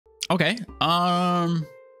Okay.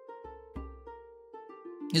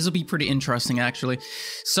 This will be pretty interesting, actually.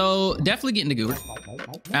 So definitely getting the goober.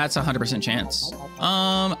 That's a 100% chance.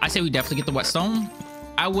 I say we definitely get the whetstone.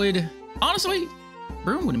 I would, honestly,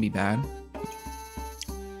 broom wouldn't be bad.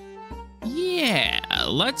 Yeah,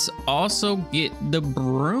 let's also get the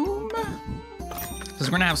broom. Because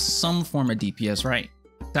we're gonna have some form of DPS, right?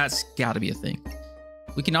 That's gotta be a thing.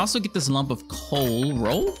 We can also get this lump of coal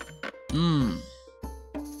roll.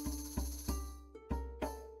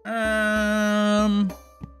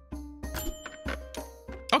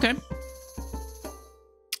 Okay.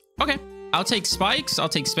 Okay. I'll take spikes, I'll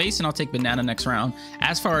take space, and I'll take banana next round.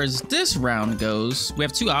 As far as this round goes, we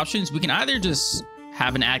have two options. We can either just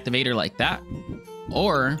have an activator like that,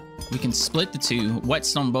 or we can split the two,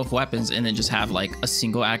 whetstone both weapons, and then just have like a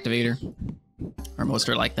single activator or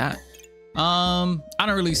moster like that. I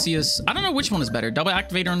don't really see us. I don't know which one is better, double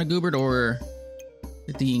activator on the Goobert or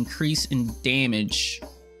the increase in damage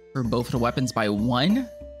for both of the weapons by 1,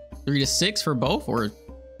 3 to 6 for both, or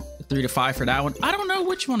 3 to 5 for that one. I don't know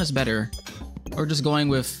which one is better, or just going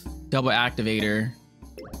with double activator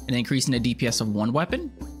and increasing the DPS of one weapon.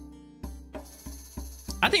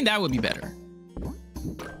 I think that would be better.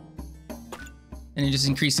 And then just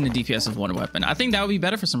increasing the DPS of one weapon. I think that would be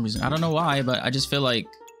better for some reason. I don't know why, but I just feel like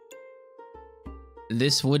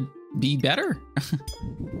this would be better.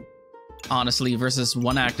 Honestly, versus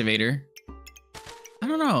one activator. I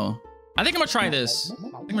don't know. I think I'm gonna try this. I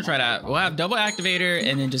think I'm gonna try that. We'll have double activator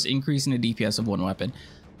and then just increasing the DPS of one weapon.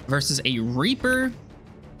 Versus a Reaper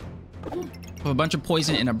with a bunch of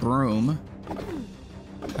poison and a broom.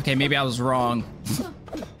 Okay, maybe I was wrong.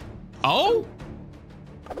 Oh?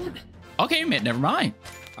 Okay, never mind.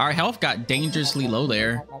 Our health got dangerously low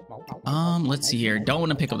there. Let's see here. Don't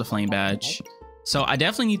want to pick up the flame badge. So I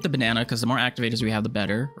definitely need the banana because the more activators we have, the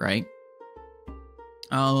better, right?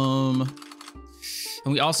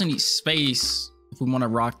 And we also need space if we want to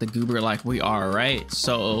rock the Goobert like we are, right?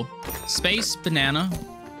 So space, banana.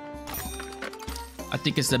 I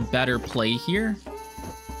think it's the better play here.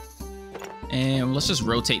 And let's just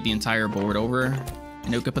rotate the entire board over,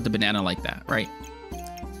 and we could put the banana like that, right?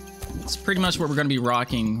 It's pretty much what we're going to be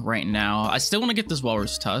rocking right now. I still want to get this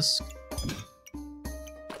Walrus Tusk.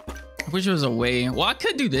 I wish there was a way. Well, I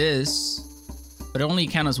could do this, but it only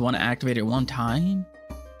counts as one activator one time.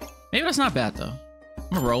 Maybe that's not bad, though.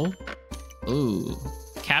 I'm going to roll. Ooh.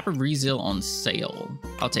 Cap of Rezeal on sale.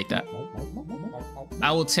 I'll take that.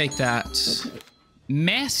 I will take that.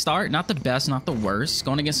 Meh start. Not the best, not the worst.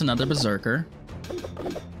 Going against another Berserker.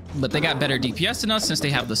 But they got better DPS than us since they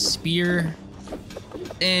have the spear.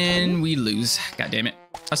 And we lose. God damn it.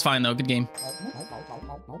 That's fine, though. Good game.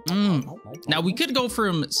 Now, we could go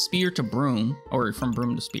from spear to broom. Or from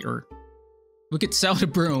broom to spear. We could sell the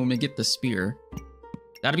broom and get the spear.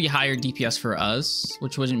 That'd be higher DPS for us,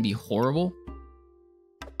 which wouldn't be horrible.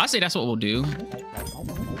 I say that's what we'll do.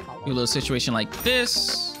 Do a little situation like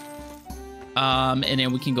this. And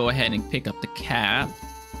then we can go ahead and pick up the cap.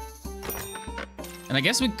 And I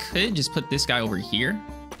guess we could just put this guy over here.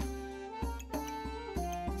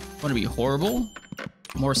 Wouldn't be horrible.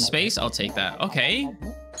 More space, I'll take that. Okay.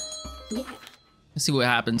 Let's see what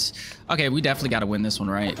happens. Okay, we definitely got to win this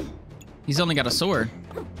one, right? He's only got a sword.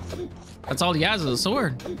 That's all he has is a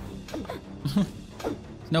sword.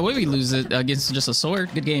 No way we lose it against just a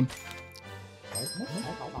sword. Good game.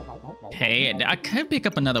 Hey, I could pick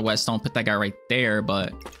up another whetstone, put that guy right there,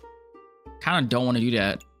 but kind of don't want to do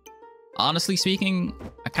that. Honestly speaking,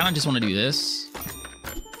 I kind of just want to do this.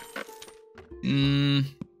 Man,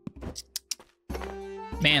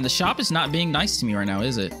 the shop is not being nice to me right now,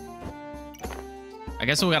 is it? I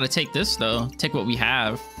guess we got to take this, though. Take what we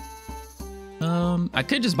have. I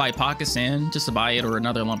could just buy pocket sand just to buy it, or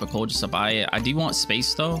another lump of coal just to buy it. I do want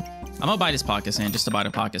space, though. I'm gonna buy this pocket sand just to buy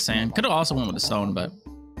the pocket sand. Could have also went with the stone, but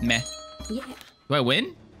meh. Yeah. Do I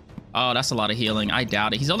win? Oh, that's a lot of healing. I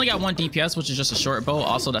doubt it. He's only got 1 DPS, which is just a short bow.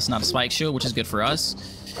 Also, that's not a spike shield, which is good for us.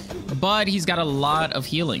 But he's got a lot of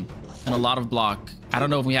healing and a lot of block. I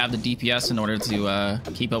don't know if we have the DPS in order to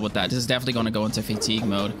keep up with that. This is definitely going to go into fatigue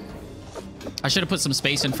mode. I should have put some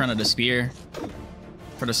space in front of the spear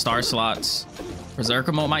for the star slots.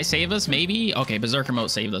 Berserker mode might save us, maybe? Okay, Berserker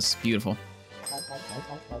mode saved us. Beautiful.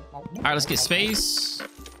 All right, let's get space.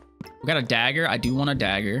 We got a dagger. I do want a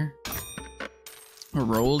dagger. A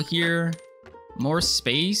roll here. More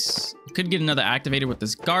space. Could get another activator with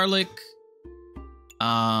this garlic.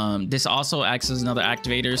 This also acts as another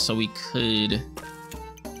activator, so we could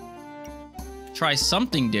try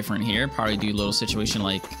something different here. Probably do a little situation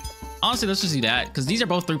like... Honestly, let's just do that, because these are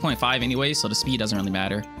both 3.5 anyway, so the speed doesn't really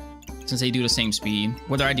matter. since they do the same speed.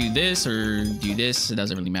 Whether I do this or do this, it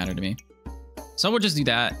doesn't really matter to me. So we'll just do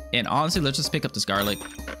that. And honestly, let's just pick up this garlic.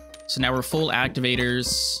 So now we're full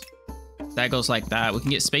activators. That goes like that. We can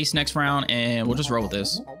get space next round and we'll just roll with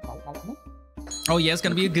this. Oh yeah, it's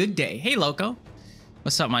gonna be a good day. Hey, Loco.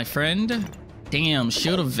 What's up, my friend? Damn,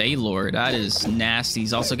 Shield of Valor. That is nasty.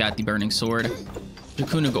 He's also got the Burning Sword.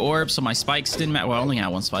 Draconic Orb, so my spikes didn't matter. Well, I only had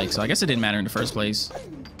one spike, so I guess it didn't matter in the first place.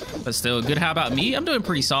 But still, good. How about me? I'm doing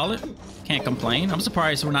pretty solid. Can't complain. I'm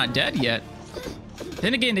surprised we're not dead yet.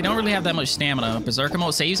 Then again, they don't really have that much stamina. Berserker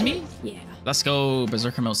mode saves me? Yeah. Let's go.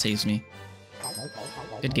 Berserker mode saves me.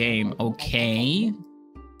 Good game. Okay.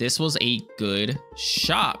 This was a good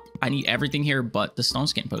shop. I need everything here but the Stone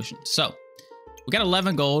Skin Potion. So, we got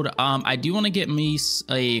 11 gold. I do want to get me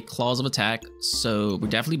a Claws of Attack. So, we're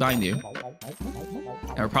definitely buying you.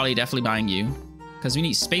 And we're probably definitely buying you. Because we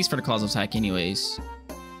need space for the Claws of Attack anyways.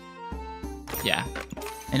 Yeah.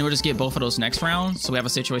 And we'll just get both of those next round. So we have a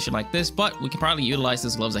situation like this. But we can probably utilize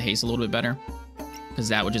this Gloves of Haste a little bit better. Because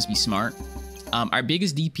that would just be smart. Our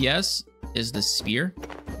biggest DPS is the Spear.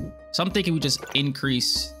 So I'm thinking we just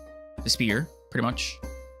increase the Spear, pretty much.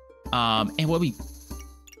 And what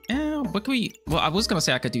can we... Well, I was going to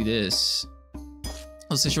say I could do this.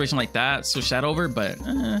 A situation like that. Switch that over, but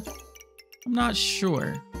I'm not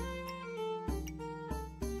sure.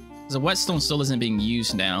 The whetstone still isn't being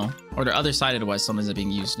used now, or the other side of the whetstone isn't being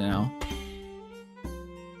used now.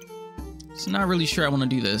 So not really sure I want to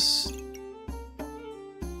do this.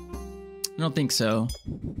 I don't think so.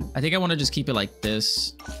 I think I want to just keep it like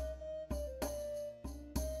this.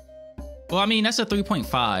 Well, I mean, that's a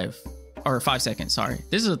 3.5 or 5 seconds. Sorry,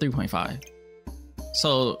 this is a 3.5.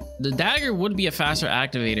 So the dagger would be a faster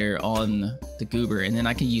activator on the goober, and then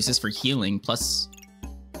I can use this for healing. Plus,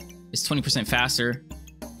 it's 20% faster.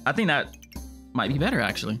 I think that might be better,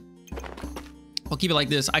 actually. We'll keep it like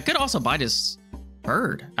this. I could also buy this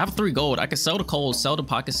bird. I have 3 gold. I could sell the coal, sell the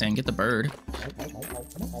pocket sand, get the bird.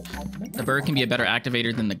 The bird can be a better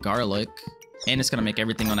activator than the garlic. And it's going to make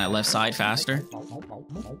everything on that left side faster.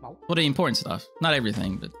 Well, the important stuff. Not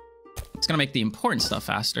everything, but it's going to make the important stuff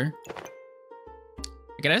faster.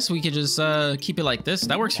 I guess we could just keep it like this.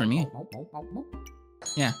 That works for me.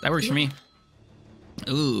 Yeah, that works for me.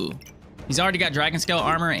 Ooh. He's already got Dragon Scale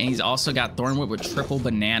armor, and he's also got Thornwood with triple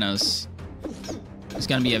bananas. It's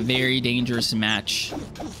going to be a very dangerous match.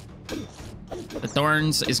 The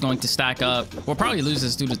Thorns is going to stack up. We'll probably lose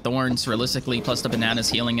this due to Thorns, realistically, plus the bananas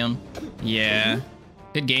healing him. Yeah.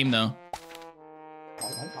 Good game, though.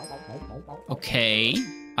 Okay.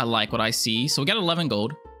 I like what I see. So we got 11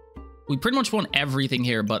 gold. We pretty much want everything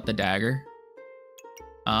here but the dagger.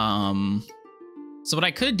 So what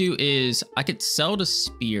I could do is I could sell the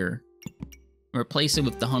spear. Replace it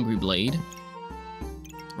with the Hungry Blade.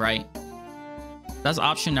 Right? That's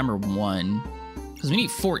option number 1. Because we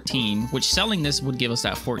need 14, which selling this would give us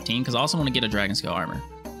that 14. Because I also want to get a Dragon Scale armor.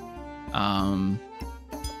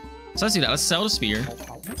 So let's do that. Let's sell the spear.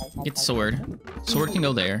 Get the sword. Sword can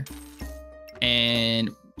go there. And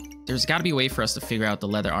there's got to be a way for us to figure out the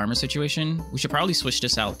leather armor situation. We should probably switch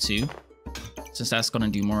this out too. Since that's going to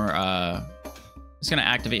do more... it's going to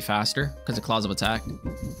activate faster because of Claws of Attack.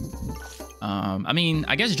 I mean,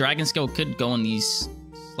 I guess Dragon Scale could go in these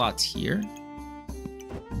slots here.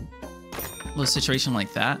 A little situation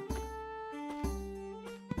like that.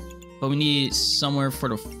 But we need somewhere for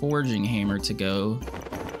the Forging Hammer to go.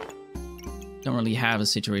 Don't really have a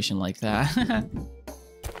situation like that.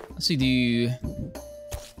 Let's do...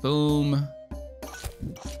 Boom.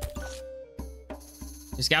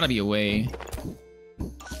 There's got to be a way.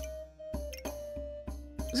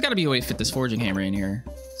 There's got to be a way to fit this Forging Hammer in here.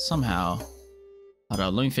 Somehow. Hold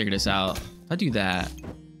on, let me figure this out. If I do that,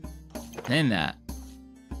 and then that,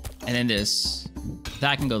 and then this,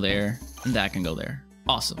 that can go there, and that can go there.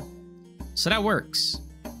 Awesome. So that works.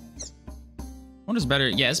 What is better?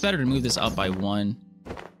 Yeah, it's better to move this up by 1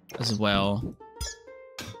 as well.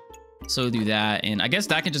 So do that, and I guess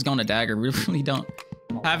that can just go on a dagger. We really don't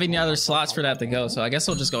have any other slots for that to go, so I guess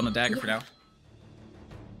we'll just go on a dagger for now.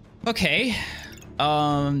 Okay.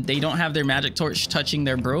 They don't have their magic torch touching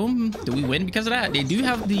their broom. Do we win because of that? They do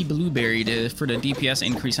have the blueberry for the DPS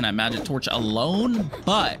increase in that magic torch alone,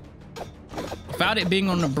 but without it being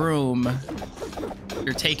on the broom,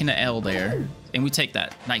 you're taking the L there, and we take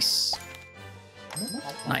that. Nice.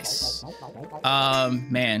 Nice.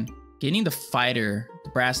 Man, getting the fighter,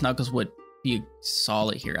 the brass knuckles would be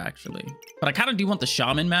solid here actually, but I kind of do want the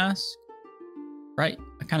shaman mask, right?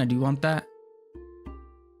 I kind of do want that.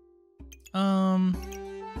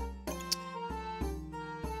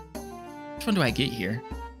 Which one do I get here?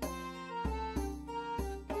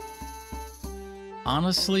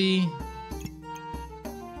 Honestly,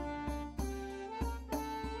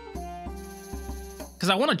 because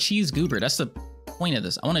I want a cheese goober. That's the point of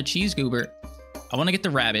this. I want a cheese goober. I want to get the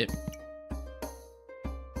rabbit.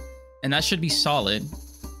 And that should be solid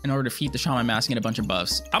in order to feed the shaman mask and get a bunch of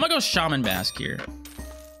buffs. I'm gonna go shaman mask here.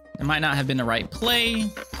 It might not have been the right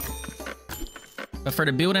play, but for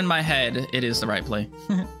the build in my head, it is the right play.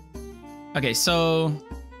 Okay, so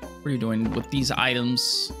what are you doing with these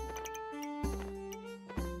items?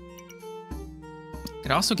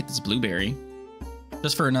 Could also get this blueberry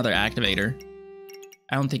just for another activator.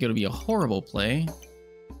 I don't think it'll be a horrible play.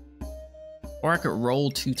 Or I could roll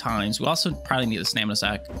 2 times. We also probably need a stamina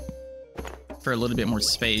sack for a little bit more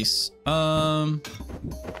space. I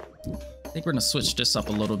think we're gonna switch this up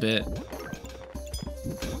a little bit.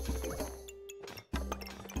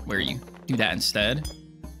 Where you do that instead.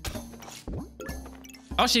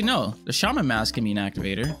 Actually, no, the shaman mask can be an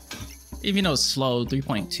activator. Even though it's slow,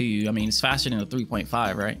 3.2. I mean, it's faster than the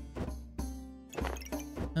 3.5, right?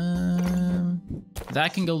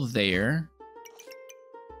 That can go there.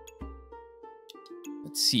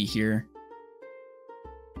 Let's see here.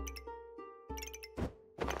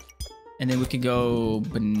 And then we could go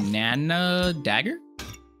banana dagger.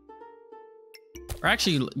 Or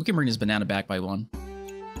actually, we can bring this banana back by 1.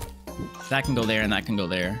 That can go there and that can go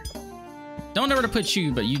there. Don't know where to put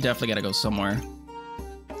you, but you definitely gotta go somewhere.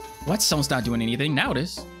 Whetstone's not doing anything. Now it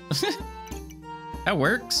is. That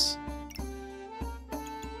works.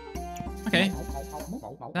 Okay.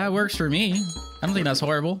 That works for me. I don't think that's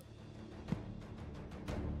horrible.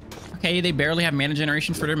 Okay, they barely have mana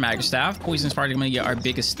generation for their magic staff. Poison's probably gonna get our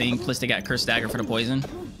biggest thing. Plus they got cursed dagger for the poison.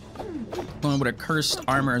 Going with a cursed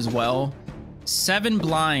armor as well. 7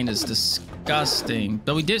 blind is disgusting.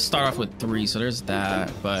 Though we did start off with 3, so there's that.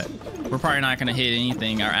 But we're probably not gonna hit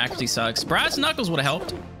anything. Our accuracy sucks. Brass knuckles would have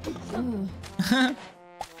helped.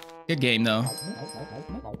 Good game though.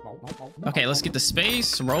 Okay, let's get the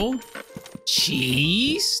space. Roll.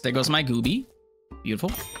 Cheese. There goes my gooby.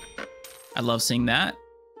 Beautiful. I love seeing that.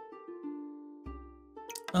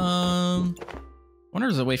 Wonder if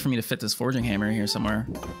there's a way for me to fit this forging hammer here somewhere.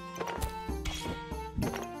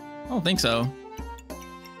 I don't think so.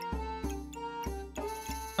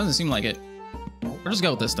 Doesn't seem like it. We'll just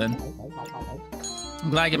go with this then. I'm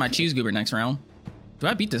glad I get my cheese goober next round. Do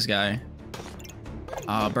I beat this guy?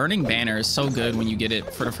 Burning banner is so good when you get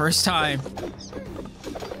it for the first time.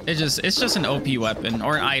 It's just an OP weapon,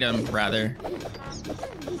 or an item rather.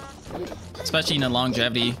 Especially in the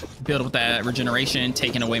longevity, build with that regeneration,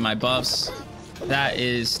 taking away my buffs. That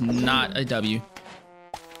is not a W.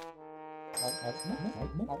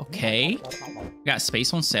 Okay, got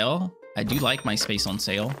space on sale. I do like my space on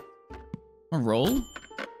sale. Roll.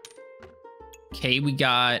 Okay, we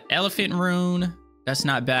got elephant rune. That's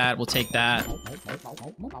not bad. We'll take that.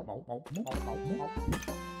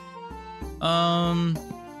 I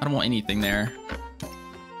don't want anything there.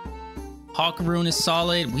 Hawk rune is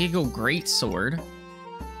solid. We could go great sword.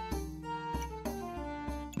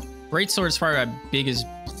 Great sword is probably our biggest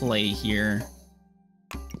play here.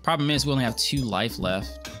 Problem is we only have 2 life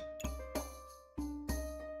left.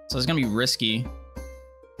 So it's gonna be risky.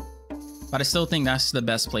 But I still think that's the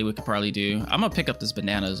best play we could probably do. I'm gonna pick up this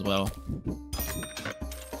banana as well.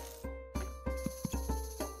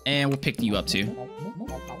 And we'll pick you up too.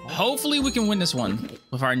 Hopefully we can win this one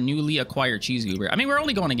with our newly acquired cheese goober. I mean, we're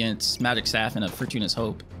only going against Magic Staff and a Fortuna's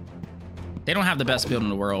Hope. They don't have the best build in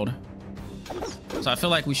the world. So I feel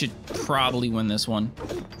like we should probably win this one.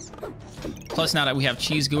 Plus, now that we have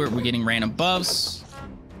cheese goober, we're getting random buffs.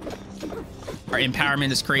 Our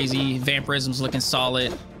empowerment is crazy. Vampirism's looking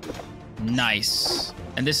solid. Nice.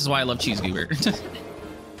 And this is why I love cheese goober.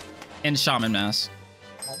 And shaman mask.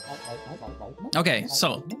 Okay,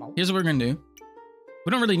 so here's what we're gonna do. We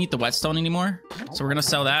don't really need the whetstone anymore, so we're gonna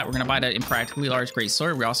sell that. We're gonna buy that impractically large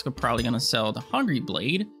greatsword. We're also probably gonna sell the hungry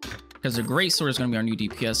blade because the greatsword is gonna be our new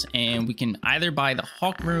DPS, and we can either buy the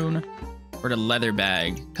hawk rune or the leather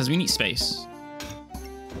bag because we need space.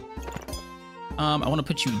 I want to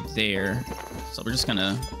put you there, so we're just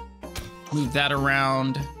gonna move that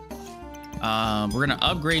around. We're gonna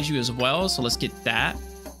upgrade you as well, so let's get that.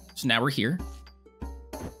 So now we're here.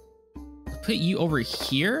 Put you over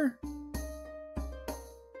here.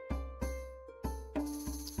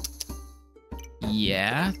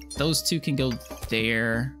 Yeah, those 2 can go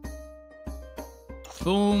there.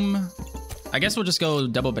 Boom. I guess we'll just go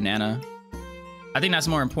double banana. I think that's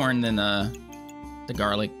more important than the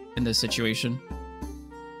garlic in this situation.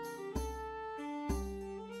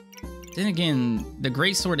 Then again, the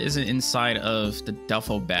greatsword isn't inside of the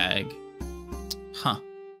duffel bag. Huh.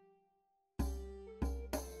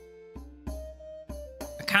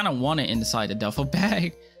 kind of want it inside the duffel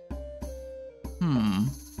bag.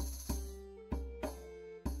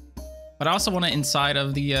 But I also want it inside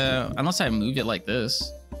of the, unless I move it like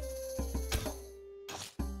this.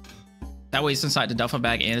 That way it's inside the duffel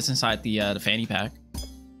bag and it's inside the fanny pack.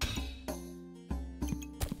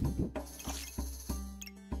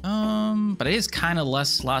 But it is kind of less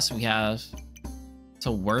slots we have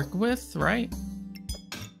to work with, right?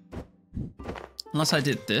 Unless I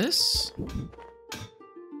did this.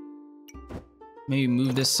 Maybe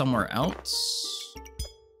move this somewhere else.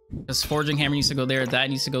 This forging hammer needs to go there. That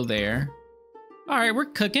needs to go there. All right, we're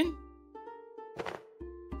cooking.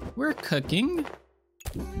 We're cooking.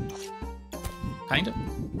 Kind of.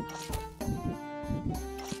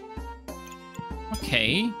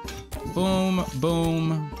 Okay. Boom,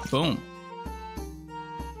 boom, boom.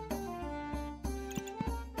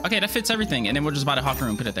 Okay, that fits everything. And then we'll just buy the hawk room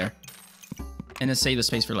and put it there. And then save the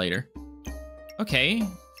space for later. Okay.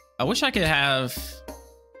 I wish I could have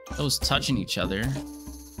those touching each other.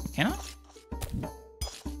 Can I?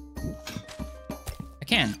 I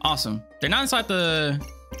can. Awesome. They're not inside the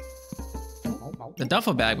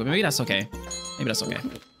duffel bag, but maybe that's okay. Maybe that's okay.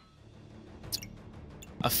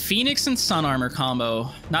 A Phoenix and Sun Armor combo.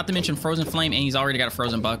 Not to mention Frozen Flame, and he's already got a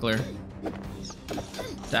Frozen Buckler.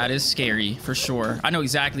 That is scary, for sure. I know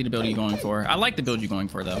exactly the build you're going for. I like the build you're going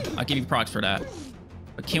for, though. I'll give you props for that.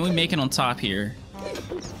 But can we make it on top here?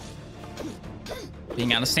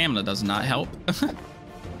 Being out of stamina does not help.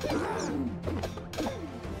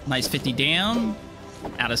 Nice 50 down.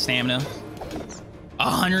 Out of stamina.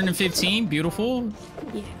 115. Beautiful.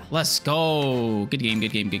 Yeah. Let's go. Good game,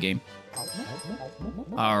 good game, good game.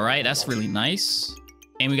 All right, that's really nice.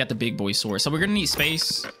 And we got the big boy sword. So we're going to need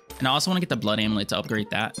space. And I also want to get the blood amulet to upgrade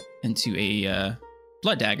that into a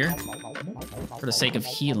blood dagger for the sake of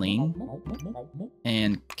healing.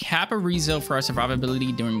 And Kappa Rezo for our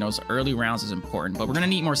survivability during those early rounds is important, but we're going to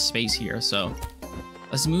need more space here. So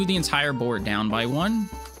let's move the entire board down by one.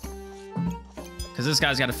 Because this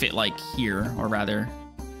guy's got to fit like here, or rather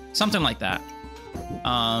something like that.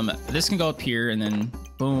 This can go up here and then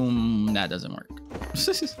boom, that doesn't work.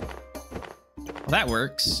 Well, that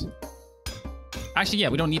works. Actually, yeah,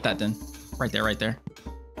 we don't need that then. Right there, right there.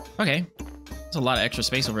 Okay. There's a lot of extra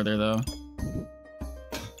space over there, though.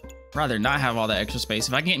 Rather not have all that extra space.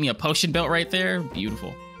 If I can get me a potion belt right there,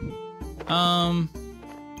 beautiful. Oh,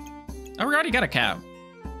 we already got a cap.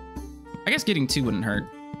 I guess getting two wouldn't hurt.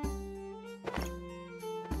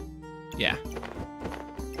 Yeah.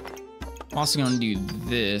 I'm also going to do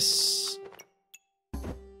this.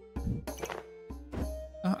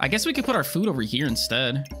 I guess we could put our food over here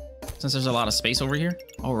instead. Since there's a lot of space over here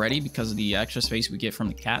already because of the extra space we get from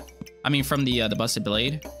the cat. I mean, from the busted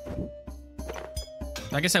blade.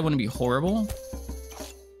 I guess that wouldn't be horrible.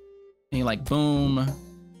 And you like boom,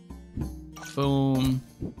 boom,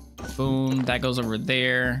 boom. That goes over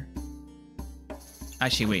there.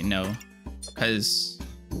 Actually, wait, no, because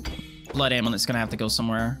blood amulet's gonna have to go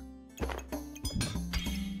somewhere.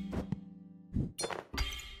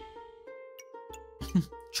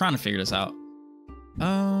 Trying to figure this out.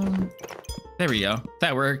 There we go.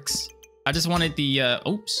 That works. I just wanted the,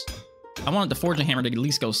 oops. I wanted the forging hammer to at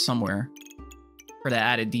least go somewhere for the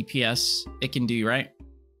added DPS it can do, right?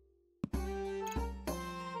 All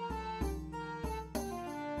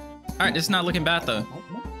right, this is not looking bad, though.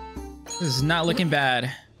 This is not looking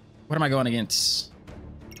bad. What am I going against?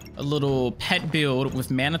 A little pet build with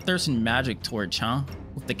Mana Thirst and Magic Torch, huh?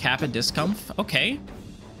 With the Kappa Discomf. Okay.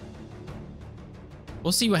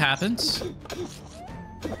 We'll see what happens.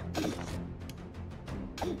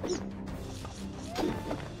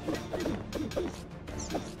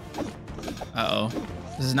 Uh-oh.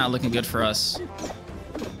 This is not looking good for us.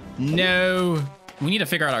 No. We need to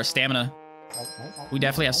figure out our stamina. We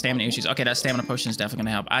definitely have stamina issues. Okay, that stamina potion is definitely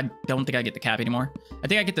gonna help. I don't think I get the cap anymore. I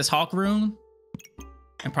think I get this Hawk rune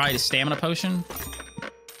and probably the stamina potion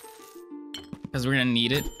because we're gonna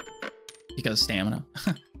need it because stamina.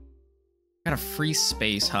 Got a free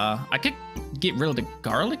space, huh? I could get rid of the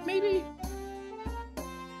garlic, maybe?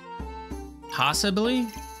 Possibly.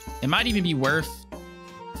 It might even be worth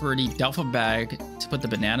for the duffel bag to put the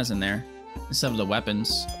bananas in there instead of the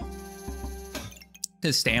weapons.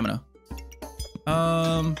 His stamina.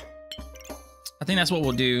 I think that's what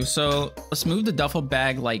we'll do. So let's move the duffel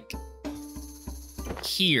bag like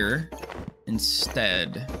here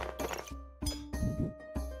instead.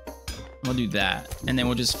 We'll do that. And then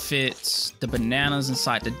we'll just fit the bananas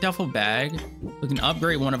inside the duffel bag. We can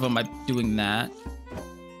upgrade one of them by doing that.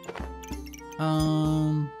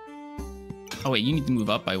 Oh wait, you need to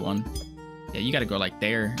move up by one. Yeah, you gotta go like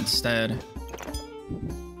there instead.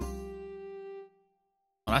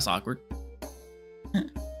 Oh, that's awkward.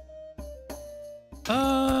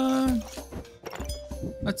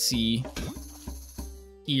 Let's see.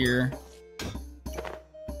 Here.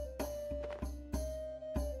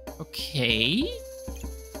 Okay.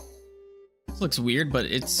 This looks weird, but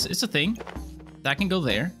it's a thing. That can go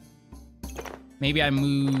there. Maybe I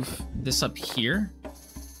move this up here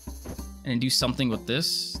and do something with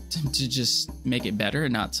this to just make it better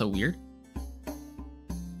and not so weird.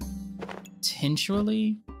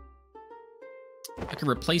 Potentially, I could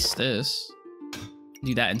replace this.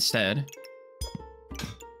 Do that instead.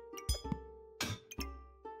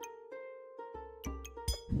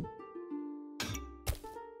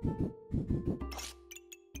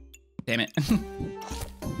 Damn it.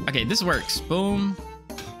 Okay, this works. Boom.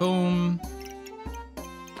 Boom.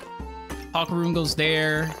 Hawk Room goes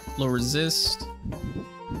there. Low resist.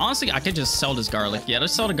 Honestly, I could just sell this garlic. Yeah,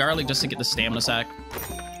 let's sell the garlic just to get the stamina sack.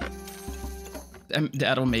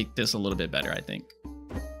 That'll make this a little bit better, I think.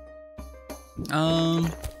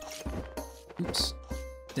 Oops.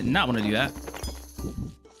 Did not want to do that.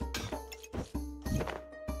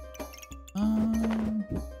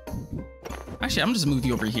 Actually, I'm just move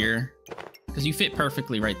you over here because you fit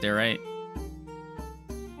perfectly right there, right?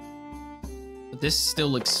 But this still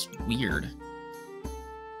looks weird.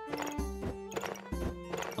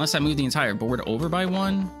 Unless I move the entire board over by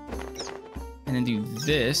one and then do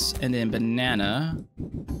this and then banana.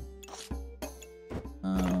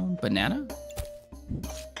 Banana?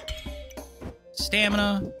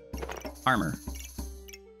 Stamina, armor.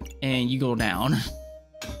 And you go down.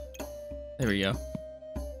 There we go.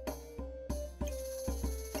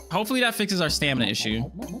 Hopefully that fixes our stamina issue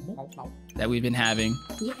that we've been having.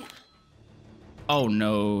 Oh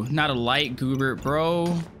no, not a light Goobert,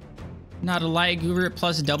 bro. Not a light Goobert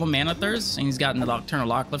plus double mana thirst. And he's gotten the Nocturnal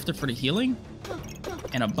Lock Lifter for the healing.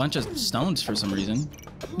 And a bunch of stones for some reason.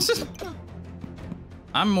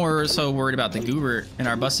 I'm more so worried about the Goobert and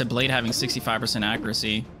our Busted Blade having 65%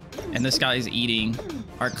 accuracy. And this guy is eating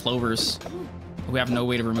our clovers. We have no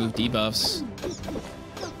way to remove debuffs.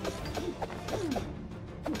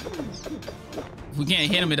 If we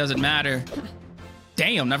can't hit him, it doesn't matter.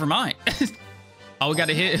 Damn, never mind. All we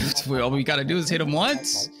gotta hit, all we gotta do is hit him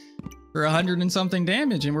once for 100 and something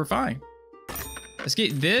damage and we're fine. Let's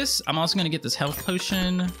get this. I'm also gonna get this health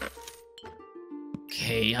potion.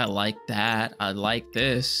 Okay, I like that. I like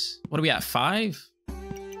this. What are we at, 5?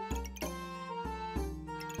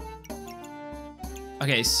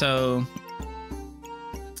 Okay, so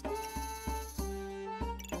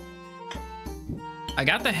I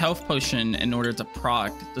got the health potion in order to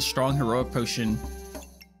proc the strong heroic potion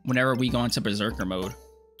whenever we go into berserker mode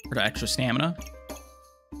for the extra stamina.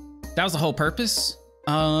 That was the whole purpose.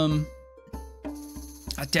 I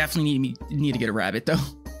definitely need to get a rabbit though.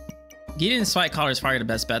 Getting Spike Collar is probably the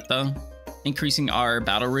best bet though. Increasing our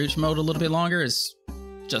battle rage mode a little bit longer is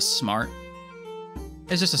just smart.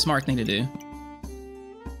 It's just a smart thing to do.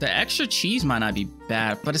 The extra cheese might not be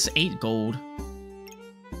bad, but it's 8 gold.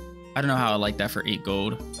 I don't know how I like that for 8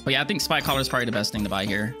 gold. But yeah, I think Spike Collar is probably the best thing to buy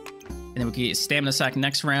here. And then we can get Stamina Sack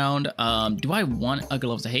next round. Do I want a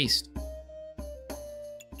Gloves of Haste?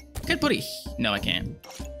 I could put it... No, I can't.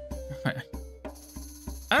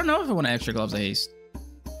 I don't know if I want an extra Gloves of Haste.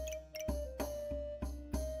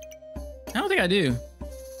 I don't think I do.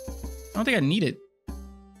 I don't think I need it.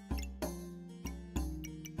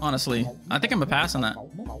 Honestly, I think I'm gonna pass on that.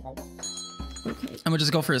 I'm gonna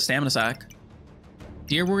just go for a Stamina Sack.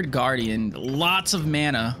 Deerwood Guardian, lots of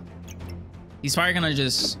mana. He's probably gonna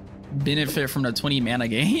just benefit from the 20 mana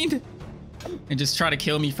gain and just try to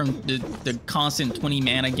kill me from the constant 20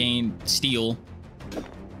 mana gain steal.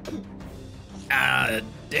 Ah,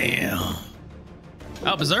 damn.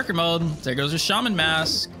 Oh, Berserker mode. There goes your Shaman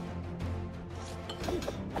Mask.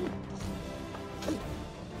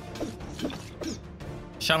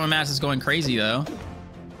 Shaman Mask is going crazy though.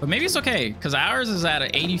 But maybe it's okay, because ours is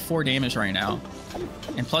at 84 damage right now.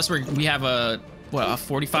 And plus we have a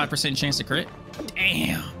 45% chance to crit?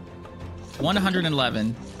 Damn.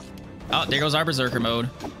 111. Oh, there goes our Berserker mode.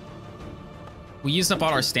 We used up all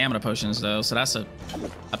our stamina potions though, so that's a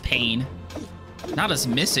pain. Not us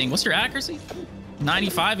missing. What's your accuracy?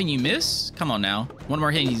 95 and you miss? Come on now. One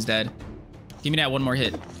more hit and he's dead. Give me that one more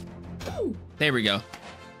hit. There we go.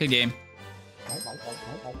 Good game.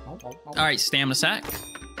 All right, Stamina Sack.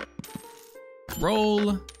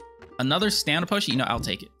 Roll another Stamina Potion. You know, I'll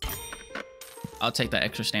take it. I'll take that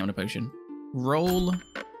extra Stamina Potion. Roll.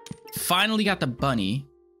 Finally got the bunny.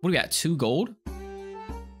 What do we got? 2 gold?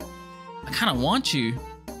 I kind of want you.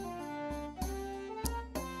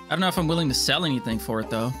 I don't know if I'm willing to sell anything for it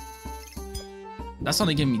though. That's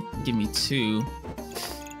only give me 2.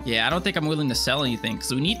 Yeah, I don't think I'm willing to sell anything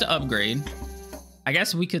because we need to upgrade. I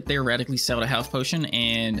guess we could theoretically sell the health potion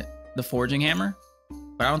and the forging hammer,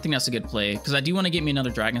 but I don't think that's a good play because I do want to get me another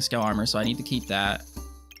dragon scale armor, so I need to keep that.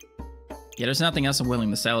 Yeah, there's nothing else I'm willing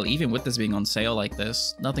to sell, even with this being on sale like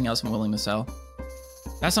this. Nothing else I'm willing to sell.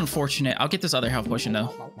 That's unfortunate. I'll get this other health potion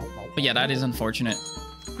though. But yeah, that is unfortunate.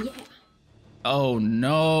 Yeah. Oh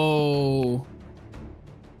no.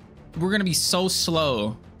 We're gonna be so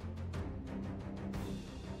slow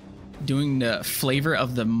doing the flavor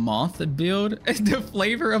of the month build. The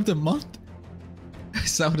flavor of the month?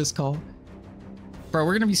 Is that what it's called? Bro,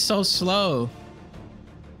 we're gonna be so slow.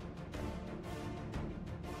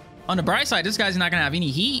 On the bright side, this guy's not gonna have any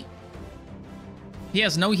heat. He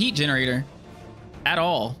has no heat generator at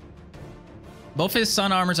all. Both his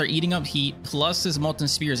sun armors are eating up heat, plus his molten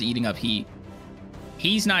spear is eating up heat.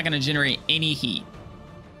 He's not gonna generate any heat.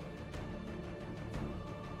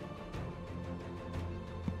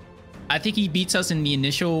 I think he beats us in the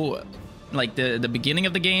initial, like the beginning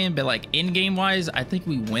of the game, but like in game wise, I think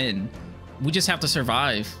we win. We just have to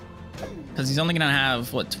survive because he's only gonna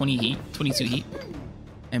have what, 20 heat, 22 heat,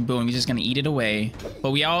 and boom, he's just gonna eat it away.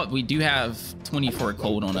 But we do have 24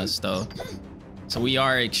 cold on us though, so we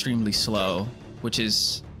are extremely slow, which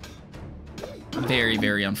is very,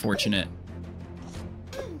 very unfortunate.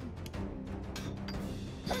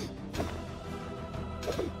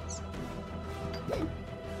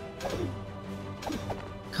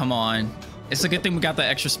 Come on. It's a good thing we got that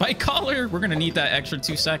extra spike collar. We're gonna need that extra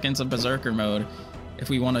 2 seconds of berserker mode if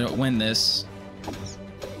we want to win this.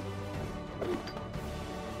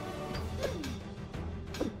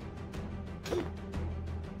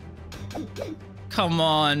 Come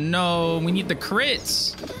on, no, we need the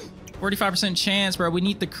crits. 45% chance, bro. We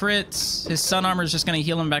need the crits. His sun armor is just gonna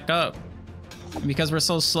heal him back up. And because we're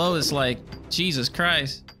so slow, it's like, Jesus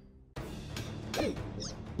Christ.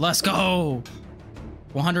 Let's go.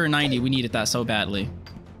 190, we needed that so badly.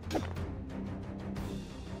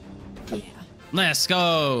 Yeah. Let's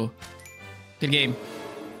go. Good game.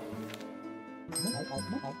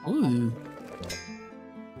 Ooh.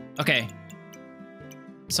 Okay.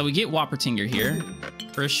 So we get Whoppertinger here.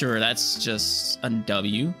 For sure, that's just a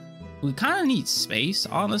W. We kind of need space,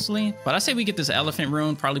 honestly. But I say we get this elephant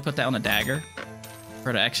rune, probably put that on a dagger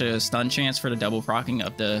for the extra stun chance for the double procking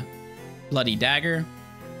of the bloody dagger.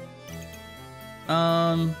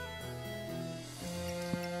 I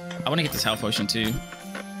want to get this health potion too.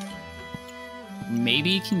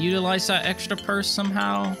 Maybe can utilize that extra purse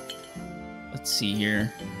somehow. Let's see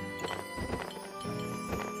here.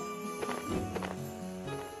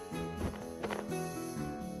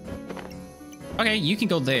 Okay, you can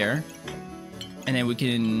go there. And then we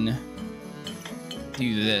can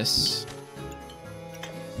do this.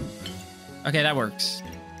 Okay, that works.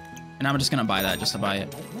 And I'm just gonna buy that just to buy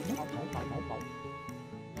it.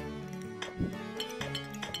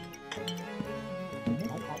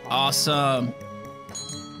 Awesome.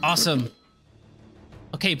 Awesome.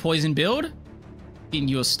 Okay, poison build. Getting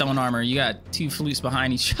you a stone armor. You got 2 flutes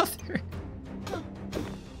behind each other.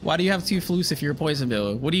 Why do you have 2 flutes if you're a poison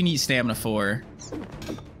build? What do you need stamina for?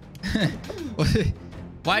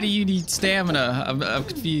 Why do you need stamina? I'm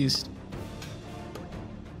confused.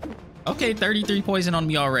 Okay, 33 poison on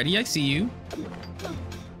me already. I see you.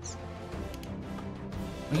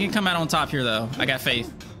 We can come out on top here though. I got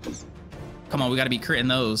faith. Come on, we gotta be critting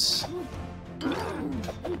those.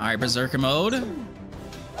 All right, berserker mode.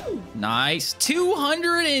 Nice.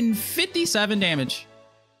 257 damage.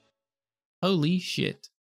 Holy shit.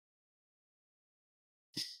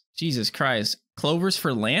 Jesus Christ. Clovers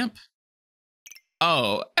for lamp?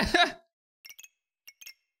 Oh.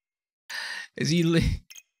 Is he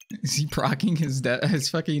procking his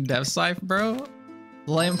fucking dev scythe, bro?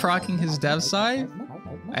 Lamp procking his dev scythe?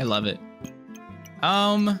 I love it.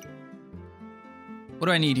 What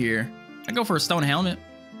do I need here? I go for a stone helmet.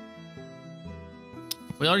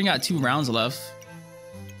 We already got 2 rounds left.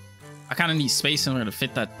 I kind of need space in order to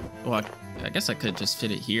fit that. Well, I guess I could just fit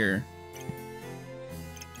it here.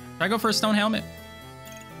 Should I go for a stone helmet?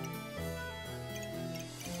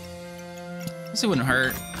 This wouldn't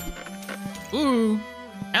hurt. Ooh,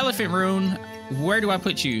 elephant rune. Where do I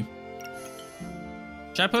put you?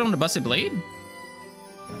 Should I put on the busted blade?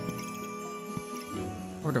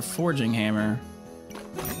 Or the forging hammer?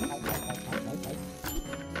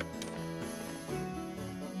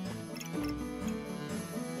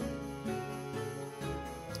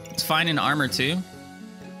 It's fine in armor too.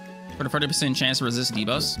 For the 40% chance to resist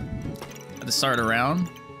debuffs at the start of the round.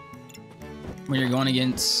 When you're going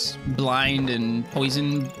against blind and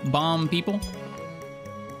poison bomb people.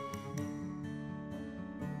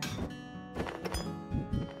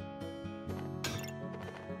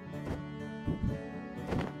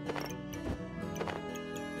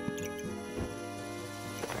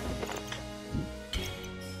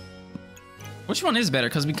 Which one is better?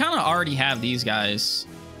 Because we kind of already have these guys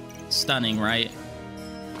stunning, right?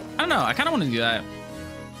 I don't know. I kind of want to do that.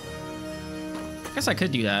 I guess I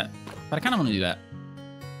could do that, but I kind of want to do that.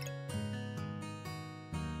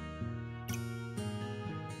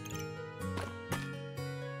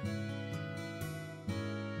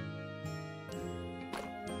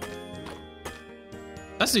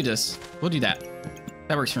 Let's do this. We'll do that.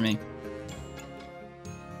 That works for me.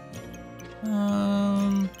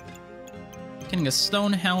 Getting a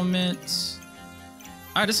stone helmet.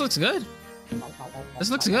 All right, this looks good. This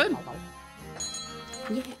looks good.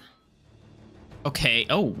 Yeah. Okay.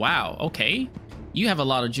 Oh, wow. Okay. You have a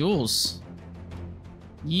lot of jewels.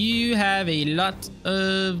 You have a lot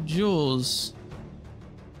of jewels.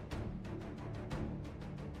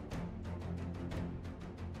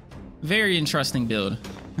 Very interesting build.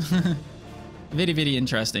 Very, very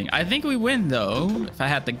interesting. I think we win, though, if I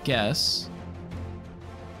had to guess.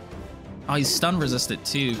 Oh, he's stun resistant,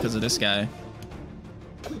 too, because of this guy.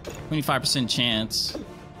 25% chance.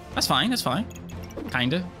 That's fine. That's fine.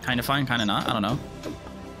 Kinda fine, kinda not. I don't know.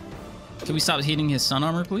 Can we stop hitting his sun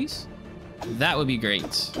armor, please? That would be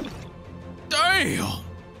great. Damn!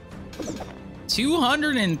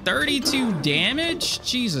 232 damage?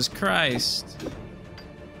 Jesus Christ.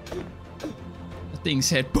 The thing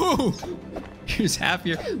said, boom! Here's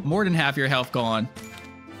more than half your health gone.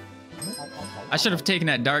 I should have taken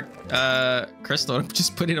that dark crystal and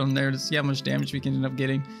just put it on there to see how much damage we can end up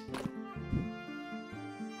getting.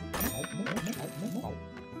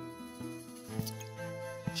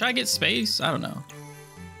 Should I get space? I don't know.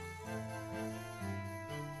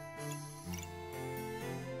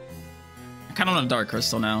 I kind of want a dark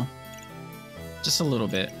crystal now. Just a little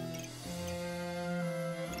bit.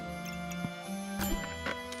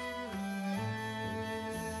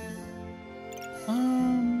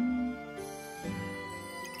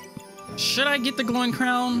 Should I get the glowing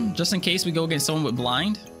crown just in case we go against someone with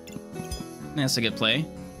blind? That's a good play.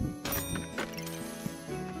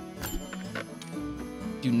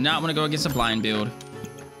 Do not want to go against a blind build.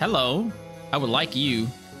 Hello. I would like you.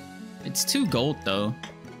 It's 2 gold though.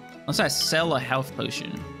 Unless I sell a health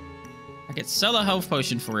potion. I could sell a health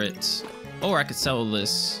potion for it. Or I could sell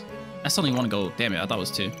this. That's only 1 gold. Damn it, I thought it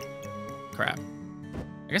was 2. Crap.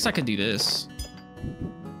 I guess I could do this.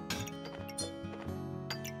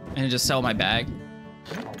 And just sell my bag.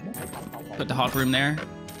 Put the hawk room there.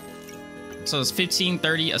 So it's 15,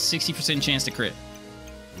 30, a 60% chance to crit.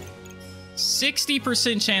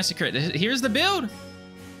 60% chance to crit. Here's the build.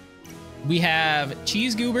 We have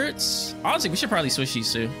cheese gooberts. Honestly, we should probably switch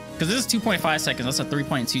these two. Because this is 2.5 seconds. That's a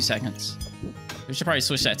 3.2 seconds. We should probably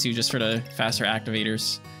switch that too, just for the faster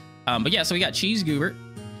activators. But yeah, so we got cheese goobert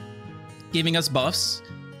giving us buffs.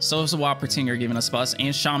 So is the 괱ᴏᴘ giving us buffs,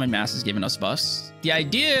 and Shaman Mass is giving us buffs. The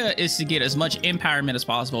idea is to get as much empowerment as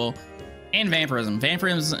possible, and vampirism.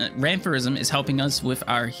 Vampirism is helping us with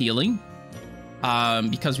our healing,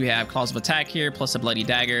 because we have claws of attack here, plus a bloody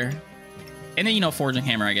dagger, and then, you know, forging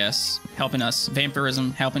hammer, I guess, helping us.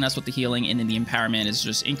 Vampirism helping us with the healing, and then the empowerment is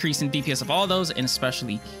just increasing DPS of all those, and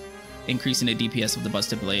especially increasing the DPS of the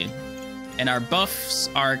busted blade. And our buffs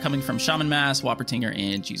are coming from Shaman Mass, 괱ᴏᴘ,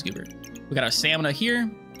 and cheese goobert. We got our stamina here.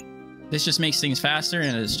 This just makes things faster,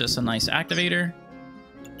 and it's just a nice activator.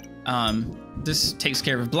 This takes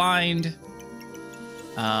care of blind.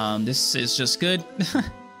 This is just good.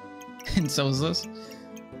 And so is this.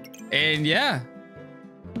 And yeah.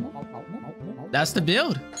 That's the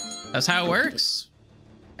build. That's how it works.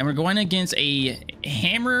 And we're going against a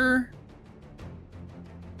hammer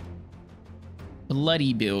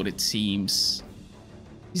bloody build, it seems.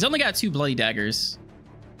 He's only got 2 bloody daggers.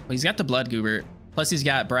 But he's got the blood goobert. Plus, he's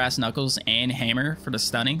got brass knuckles and hammer for the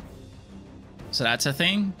stunning. So that's a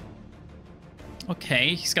thing.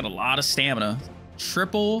 Okay, he's got a lot of stamina.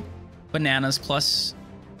 Triple bananas plus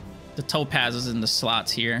the topazes in the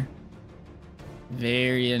slots here.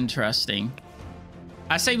 Very interesting.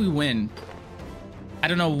 I say we win. I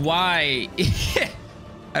don't know why. I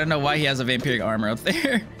don't know why he has a vampiric armor up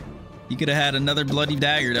there. He could have had another bloody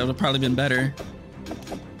dagger. That would have probably been better.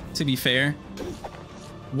 To be fair.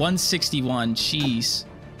 161, jeez.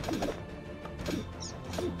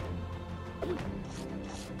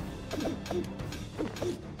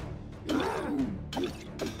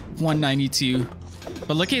 $192.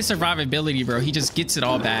 But look at his survivability, bro. He just gets it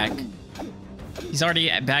all back. He's already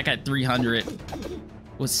back at 300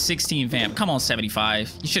 with 16 vamp. Come on,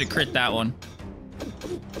 75. You should have crit that one.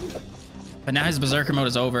 But now his berserker mode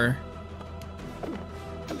is over.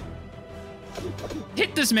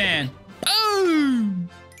 Hit this man. Boom!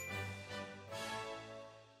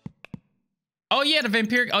 Oh yeah, the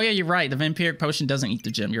vampiric. Oh yeah, you're right. The vampiric potion doesn't eat the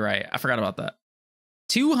gem. You're right. I forgot about that.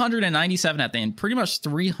 297 at the end. Pretty much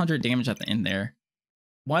 300 damage at the end there.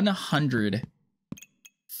 100.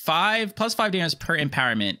 Plus 5 damage per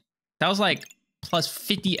empowerment. That was like plus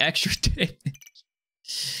 50 extra damage.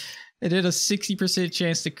 It did a 60%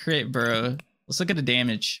 chance to crit, bro. Let's look at the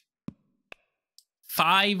damage.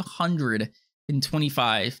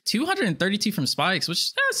 525. 232 from spikes,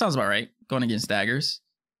 which sounds about right. Going against daggers.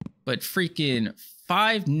 But freaking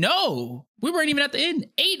 5. No! We weren't even at the end.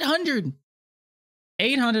 800.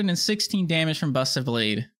 816 damage from Busted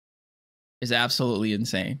Blade is absolutely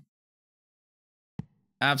insane.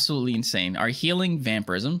 Absolutely insane. Our healing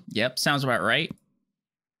vampirism. Yep, sounds about right.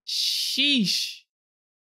 Sheesh.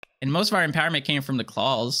 And most of our empowerment came from the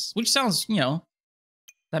claws, which sounds, you know,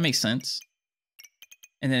 that makes sense.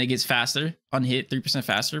 And then it gets faster on hit, 3%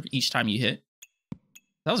 faster each time you hit.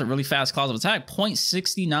 That was a really fast claws of attack.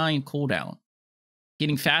 0.69 cooldown.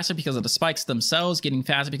 Getting faster because of the spikes themselves, getting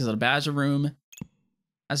faster because of the Badger Room.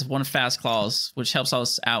 That's one fast claws, which helps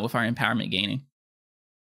us out with our empowerment gaining.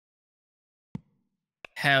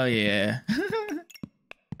 Hell yeah.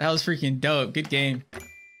 That was freaking dope. Good game.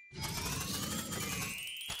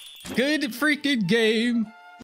 Good freaking game.